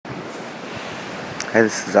Hi,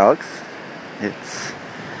 this is Alex. It's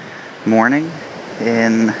morning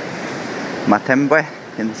in 𝔞𝔩𝔢𝔵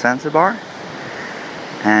in Zanzibar,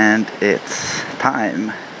 and it's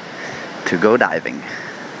time to go diving.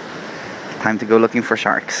 Time to go looking for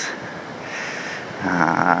sharks.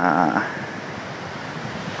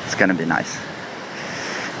 It's gonna be nice.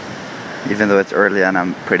 Even though it's early and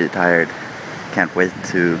I'm pretty tired, can't wait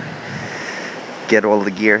to get all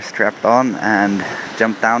the gear strapped on and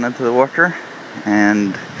jump down into the water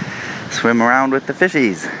and swim around with the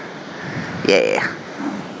fishies. Yeah.